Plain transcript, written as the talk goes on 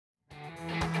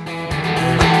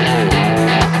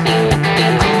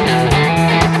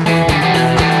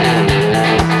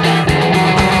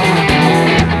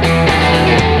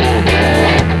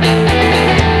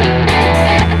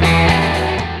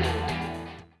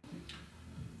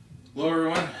Hello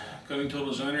everyone, Cutting Tool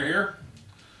Designer here.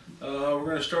 We're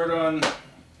going to start on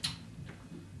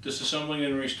disassembling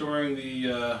and restoring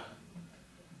the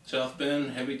South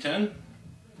Bend Heavy 10.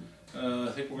 I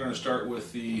think we're going to start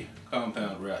with the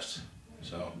compound rest.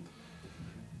 So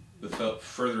without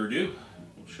further ado,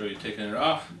 we'll show you taking it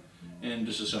off and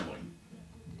disassembling.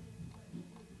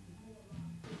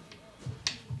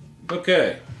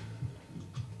 Okay,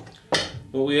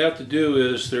 what we have to do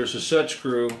is there's a set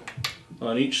screw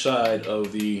on each side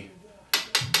of the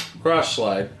cross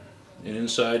slide, and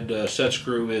inside the set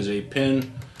screw is a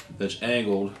pin that's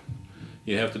angled.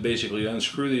 You have to basically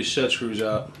unscrew these set screws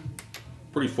out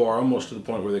pretty far, almost to the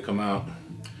point where they come out.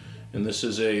 And this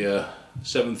is a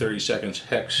 7/32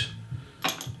 hex.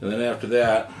 And then after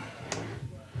that,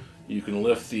 you can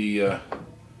lift the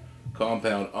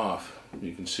compound off.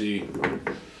 You can see,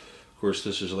 of course,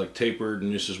 this is like tapered,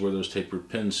 and this is where those tapered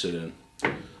pins sit in.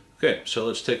 Okay, so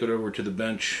let's take it over to the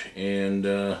bench and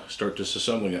start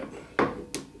disassembling it.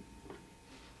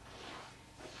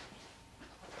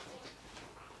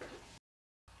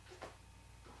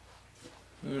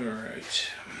 All right.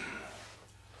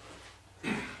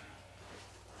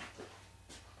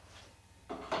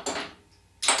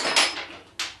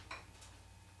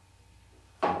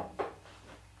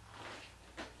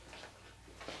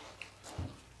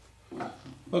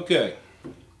 Okay.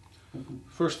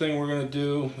 First thing we're going to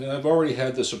do, and I've already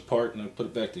had this apart and I put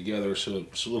it back together so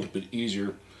it's a little bit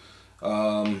easier.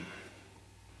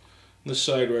 This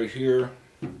side right here,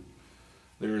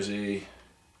 there's a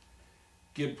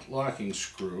gib locking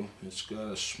screw. It's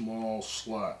got a small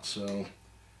slot, so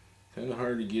kind of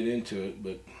hard to get into it,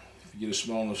 but if you get a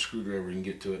small enough screwdriver you can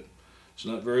get to it. It's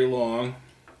not very long,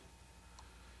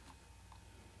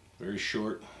 very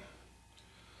short.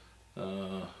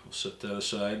 We'll set that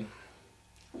aside.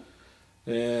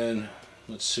 And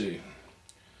let's see,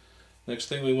 next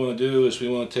thing we want to do is we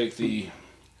want to take the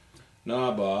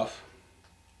knob off,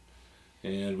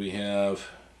 and we have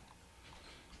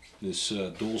this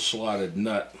dual slotted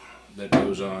nut that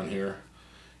goes on here,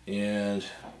 and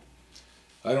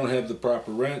I don't have the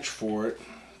proper wrench for it,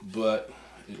 but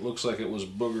it looks like it was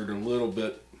boogered a little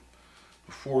bit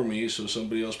before me, so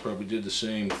somebody else probably did the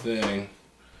same thing.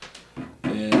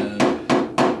 And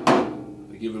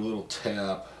I give it a little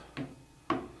tap.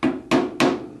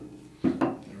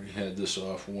 Had this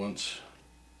off once.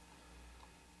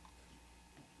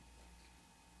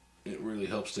 It really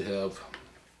helps to have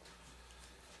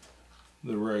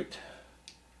the right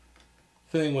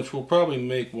thing, which will probably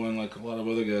make one like a lot of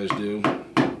other guys do.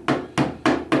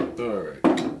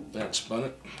 Alright, that spun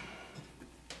it.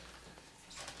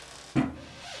 Okay,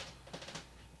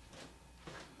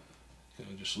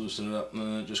 just loosen it up, and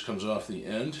then it just comes off the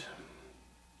end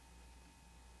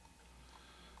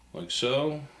like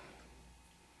so.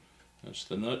 That's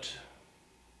the nut,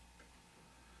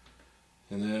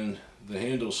 and then the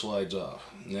handle slides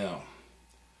off. Now,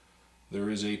 there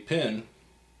is a pin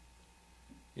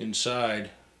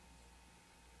inside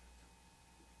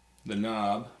the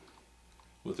knob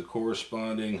with a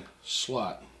corresponding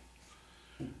slot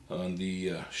on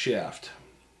the shaft,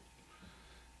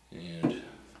 and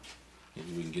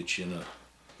maybe we can get you in a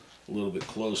little bit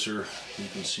closer. You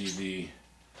can see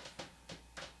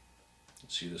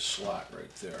the slot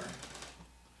right there.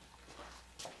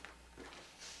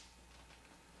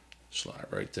 Slot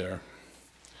right there.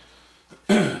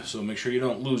 So make sure you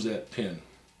don't lose that pin.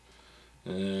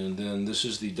 And then this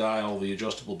is the dial, the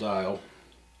adjustable dial,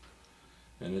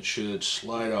 and it should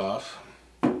slide off.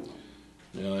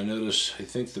 Now I notice, I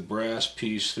think the brass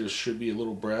piece, there should be a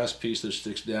little brass piece that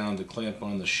sticks down to clamp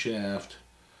on the shaft.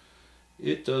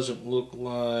 It doesn't look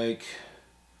like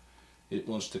it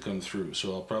wants to come through,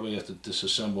 so I'll probably have to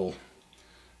disassemble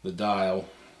the dial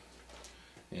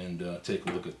and take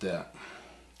a look at that.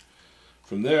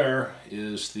 From there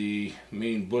is the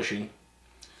main bushing,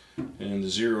 and the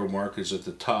 0 mark is at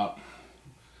the top.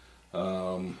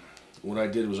 What I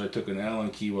did was I took an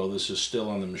Allen key while this is still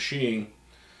on the machine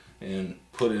and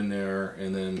put in there,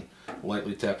 and then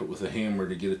lightly tap it with a hammer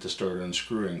to get it to start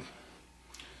unscrewing.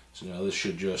 So now this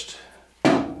should just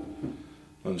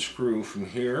unscrew from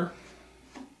here.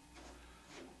 So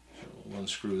we'll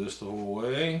unscrew this the whole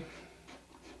way.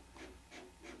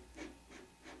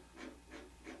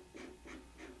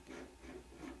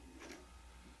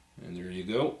 And there you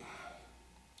go.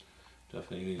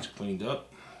 Definitely needs cleaned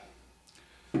up.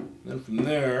 Then from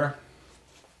there,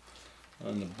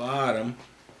 on the bottom,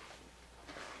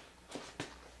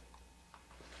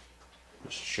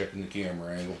 just checking the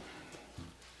camera angle,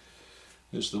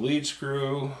 is the lead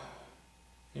screw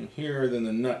in here, then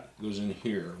the nut goes in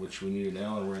here, which we need an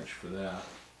Allen wrench for that.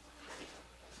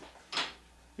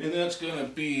 And that's going to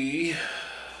be,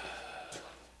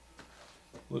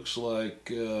 looks like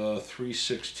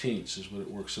 3/16 is what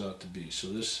it works out to be. So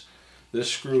this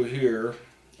screw here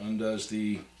undoes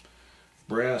the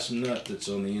brass nut that's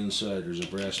on the inside. There's a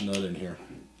brass nut in here.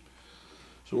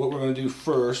 So what we're going to do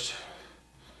first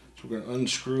is we're going to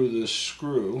unscrew this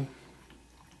screw.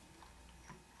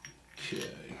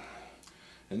 Okay.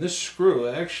 And this screw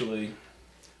actually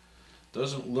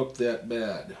doesn't look that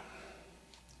bad.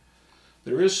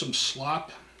 There is some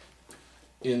slop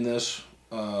in this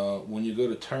when you go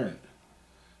to turn it,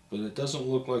 but it doesn't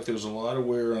look like there's a lot of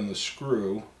wear on the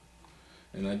screw,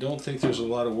 and I don't think there's a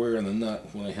lot of wear on the nut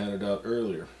when I had it out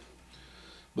earlier.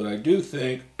 But I do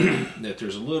think that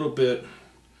there's a little bit,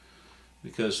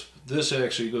 because this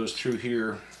actually goes through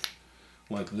here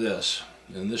like this,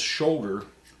 and this shoulder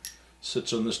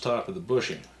sits on this top of the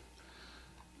bushing.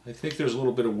 I think there's a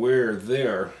little bit of wear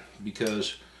there,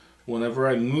 because whenever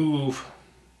I move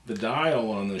the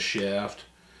dial on the shaft,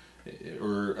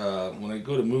 or when I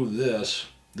go to move this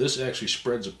actually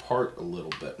spreads apart a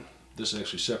little bit. This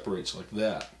actually separates like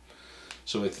that.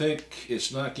 So I think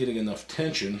it's not getting enough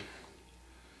tension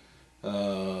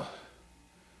in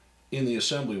the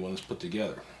assembly when it's put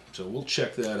together. So we'll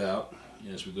check that out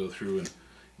as we go through and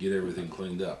get everything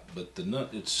cleaned up. But the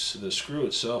nut, the screw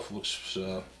itself looks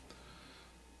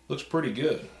pretty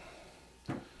good.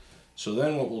 So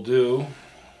then what we'll do,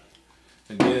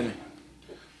 again,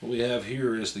 what we have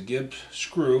here is the gib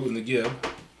screw and the gib,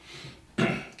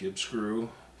 gib screw,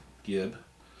 gib,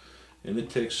 and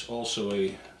it takes also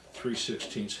a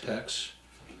 3/16 hex.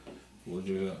 We're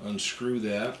going to unscrew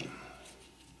that,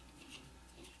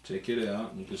 take it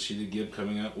out, and you can see the gib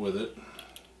coming out with it.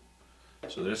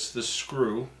 So that's the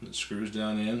screw that screws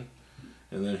down in,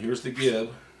 and then here's the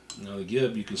gib. Now the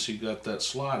gib, you can see, got that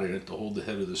slot in it to hold the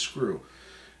head of the screw,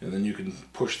 and then you can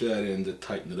push that in to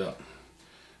tighten it up,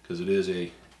 because it is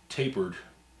a tapered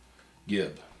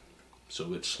gib,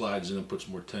 so it slides in and puts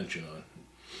more tension on.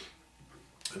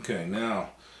 Okay,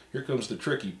 now here comes the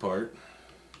tricky part.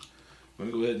 I'm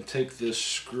going to go ahead and take this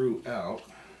screw out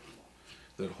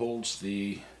that holds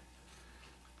the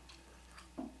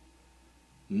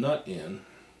nut in,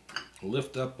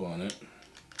 lift up on it,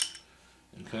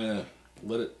 and kind of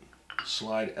let it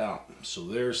slide out. So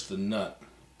there's the nut,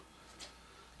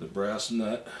 the brass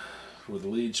nut for the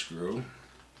lead screw.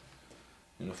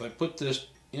 And if I put this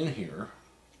in here,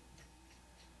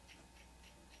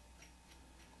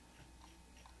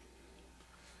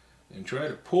 and try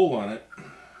to pull on it,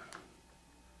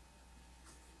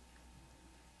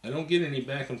 I don't get any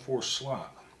back and forth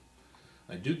slop.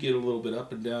 I do get a little bit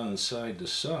up and down and side to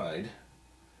side,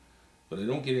 but I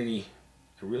don't get any,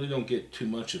 I really don't get too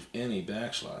much of any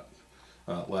back slop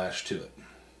lashed to it.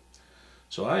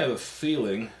 So I have a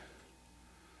feeling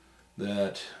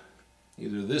that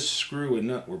either this screw and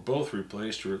nut were both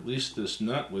replaced, or at least this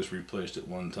nut was replaced at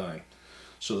one time.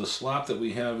 So the slop that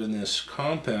we have in this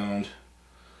compound,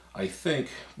 I think,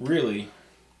 really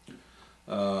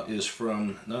is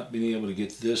from not being able to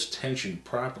get this tension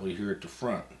properly here at the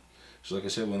front. So like I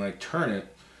said, when I turn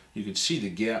it, you can see the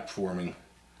gap forming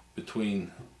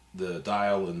between the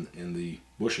dial and the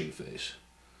bushing face.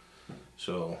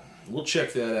 So we'll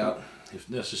check that out if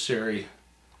necessary.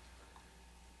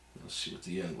 Let's see what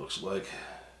the end looks like.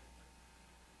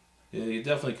 Yeah, you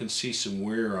definitely can see some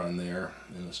wear on there,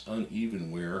 and this uneven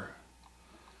wear.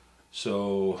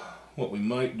 So what we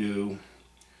might do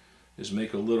is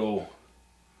make a little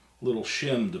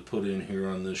shim to put in here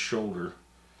on this shoulder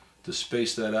to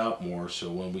space that out more,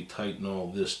 so when we tighten all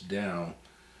this down,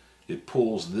 it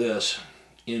pulls this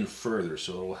in further,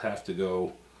 so it'll have to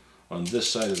go on this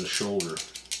side of the shoulder,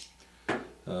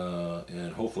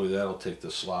 and hopefully that'll take the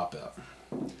slop out,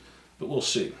 but we'll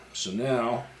see. So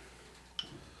now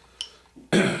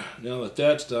that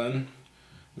that's done,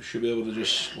 we should be able to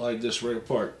just slide this right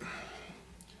apart.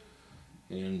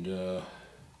 And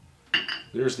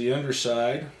there's the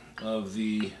underside of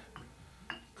the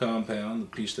compound, the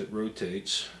piece that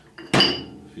rotates.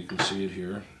 If you can see it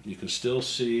here, you can still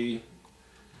see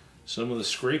some of the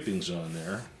scrapings on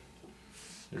there.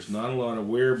 There's not a lot of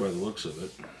wear by the looks of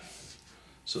it,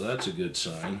 so that's a good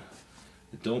sign.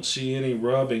 I don't see any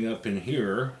rubbing up in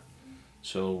here,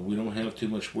 so we don't have too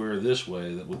much wear this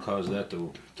way that would cause that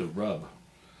to rub.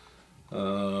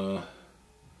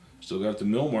 Still got the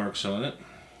mill marks on it.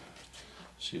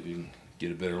 See if we can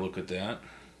get a better look at that.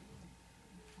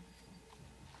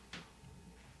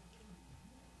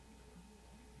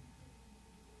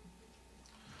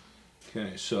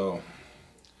 Okay, so,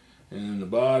 and in the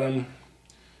bottom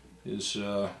is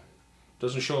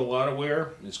doesn't show a lot of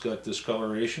wear. It's got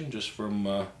discoloration just from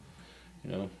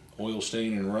you know, oil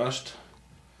stain and rust.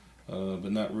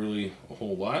 but not really a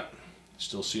whole lot.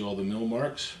 Still see all the mill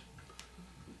marks.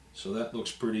 So that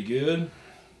looks pretty good.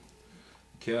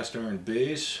 Cast iron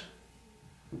base.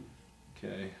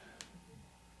 Okay.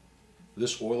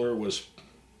 This oil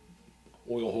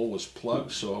hole was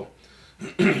plugged, so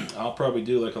I'll probably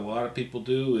do like a lot of people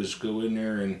do, is go in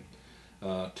there and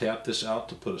tap this out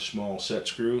to put a small set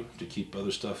screw to keep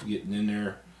other stuff getting in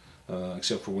there,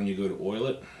 except for when you go to oil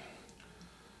it.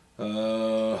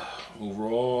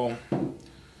 Overall,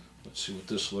 let's see what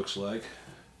this looks like.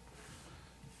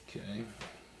 Okay,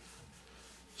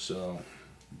 so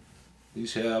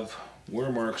these have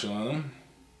wear marks on them.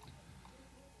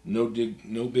 No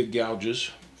big gouges.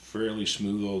 Fairly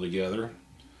smooth altogether.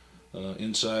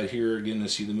 Inside here, again, I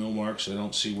see the mill marks. I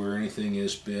don't see where anything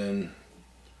has been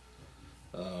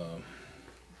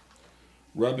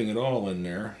rubbing it all in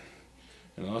there.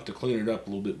 And I'll have to clean it up a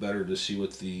little bit better to see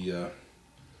what the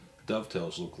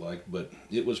dovetails look like. But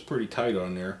it was pretty tight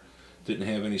on there. Didn't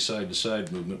have any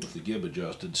side-to-side movement with the gib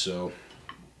adjusted. So,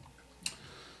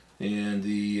 and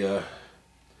the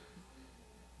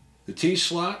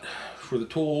T-slot for the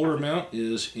tool holder mount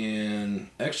is in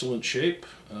excellent shape.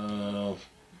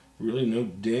 Really no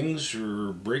dings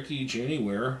or breakage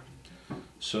anywhere.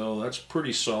 So that's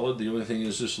pretty solid. The only thing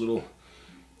is this little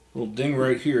ding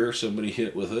right here, somebody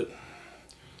hit with it.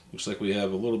 Looks like we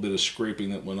have a little bit of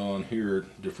scraping that went on here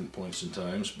at different points in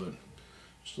times, but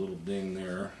just a little ding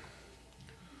there.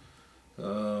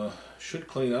 Should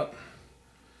clean up.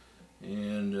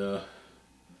 And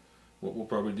what we'll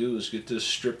probably do is get this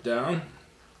stripped down,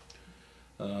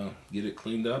 get it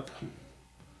cleaned up,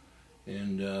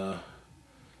 and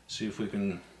see if we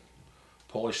can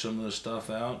polish some of this stuff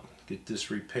out, get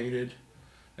this repainted.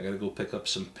 I gotta go pick up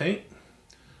some paint.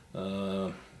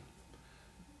 The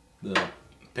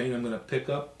paint I'm gonna pick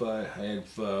up,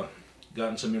 I've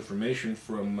gotten some information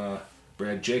from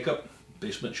Brad Jacob,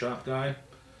 basement shop guy,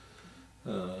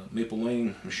 Maple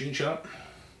Lane Machine Shop.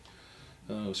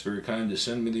 Was very kind to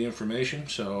send me the information.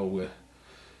 So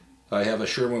I have a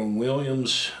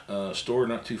Sherwin-Williams store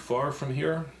not too far from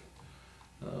here.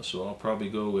 So I'll probably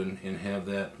go and have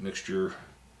that mixture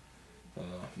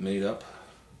made up.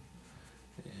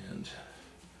 And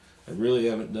I really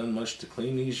haven't done much to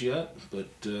clean these yet, but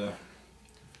yeah,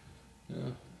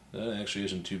 that actually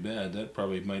isn't too bad. That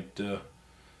probably might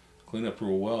clean up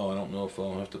real well. I don't know if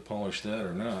I'll have to polish that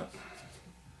or not.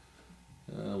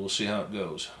 We'll see how it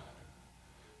goes.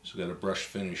 So got a brush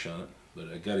finish on it,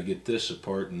 but I got to get this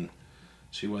apart and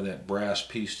see why that brass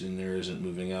piece in there isn't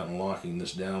moving out and locking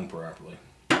this down properly.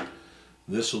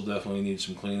 This will definitely need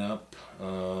some cleanup.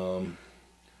 And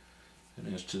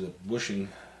as to the bushing,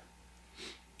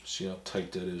 see how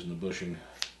tight that is in the bushing.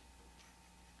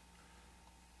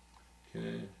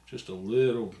 Okay, just a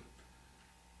little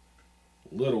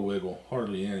wiggle,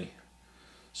 hardly any.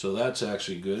 So that's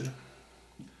actually good.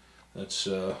 That's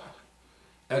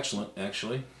excellent,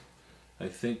 actually. I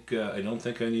don't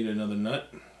think I need another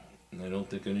nut, and I don't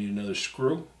think I need another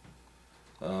screw.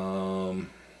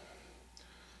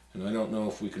 And I don't know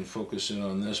if we can focus in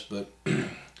on this, but let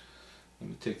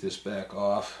me take this back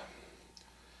off,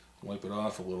 wipe it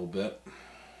off a little bit,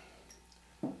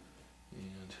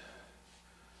 and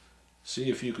see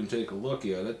if you can take a look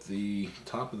at it. The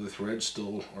top of the threads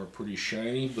still are pretty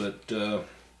shiny, but I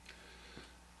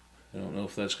don't know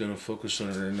if that's going to focus on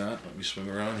it or not. Let me swing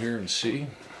around here and see.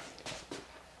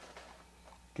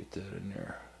 Get that in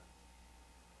there.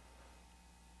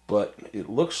 But it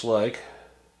looks like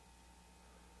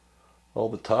all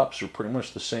the tops are pretty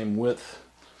much the same width.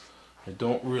 I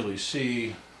don't really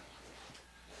see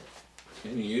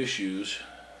any issues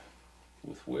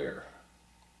with wear.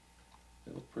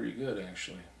 They look pretty good,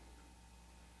 actually.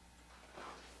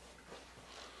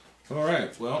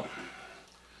 Alright, well,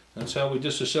 that's how we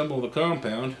disassemble the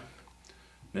compound.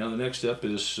 Now the next step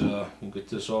is we'll get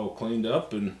this all cleaned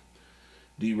up and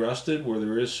de-rusted where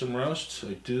there is some rust.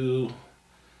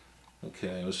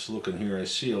 Okay, I was looking here, I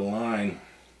see a line.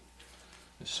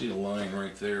 I see a line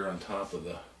right there on top of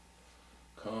the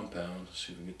compound. Let's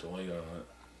see if we can get the light on it.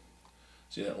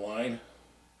 See that line?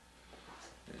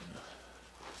 Yeah.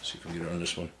 Let's see if we can get it on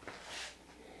this one.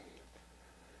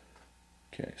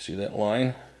 Okay, see that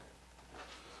line?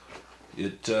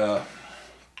 It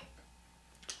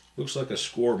looks like a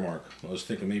score mark. I was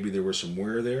thinking maybe there was some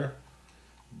wear there,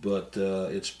 but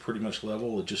it's pretty much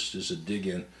level. It just is a dig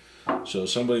in. So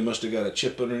somebody must have got a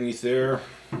chip underneath there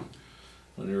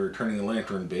when they were turning the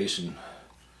lantern base and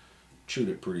chewed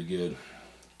it pretty good.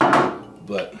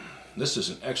 But this is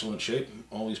in excellent shape.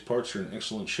 All these parts are in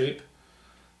excellent shape.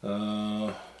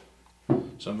 So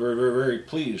I'm very, very, very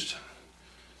pleased.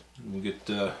 We'll get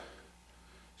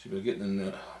See by getting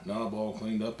the knob all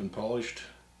cleaned up and polished.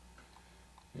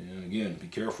 And again, be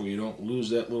careful you don't lose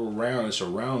that little round. It's a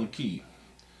round key,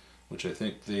 which I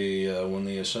think they, when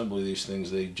they assemble these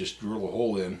things, they just drill a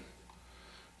hole in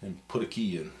and put a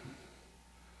key in.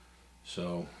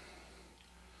 So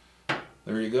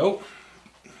there you go.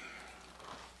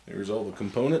 There's all the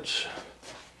components.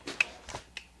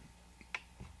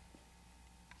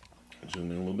 Zoom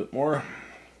in a little bit more.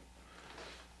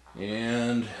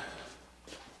 And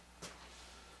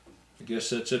I guess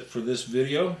that's it for this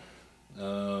video.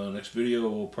 Next video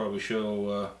will probably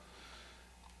show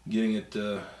getting it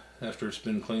after it's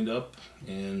been cleaned up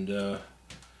and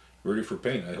ready for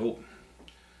paint, I hope.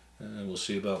 And we'll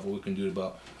see about what we can do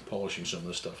about polishing some of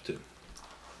this stuff too.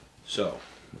 So,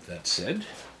 with that said,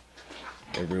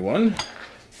 everyone,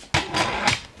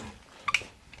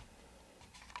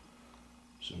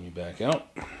 zoom me back out.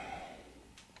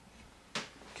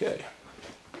 Okay.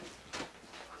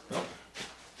 Well,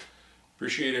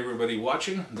 appreciate everybody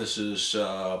watching. This is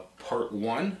part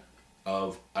 1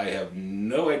 of, I have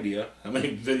no idea how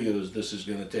many videos this is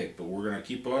going to take, but we're going to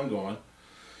keep on going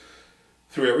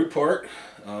through every part,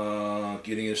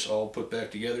 getting us all put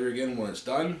back together again when it's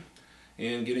done,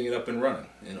 and getting it up and running.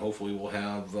 And hopefully we'll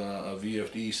have a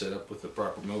VFD set up with the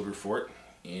proper motor for it,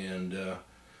 and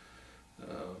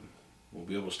we'll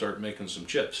be able to start making some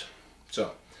chips.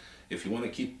 So, if you want to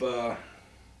keep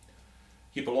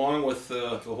along with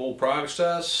the whole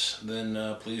process,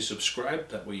 then please subscribe.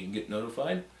 That way you can get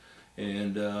notified.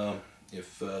 And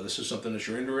if this is something that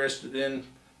you're interested in,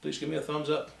 please give me a thumbs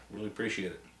up. Really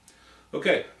appreciate it.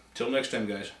 Okay, till next time,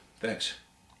 guys. Thanks.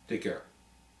 Take care.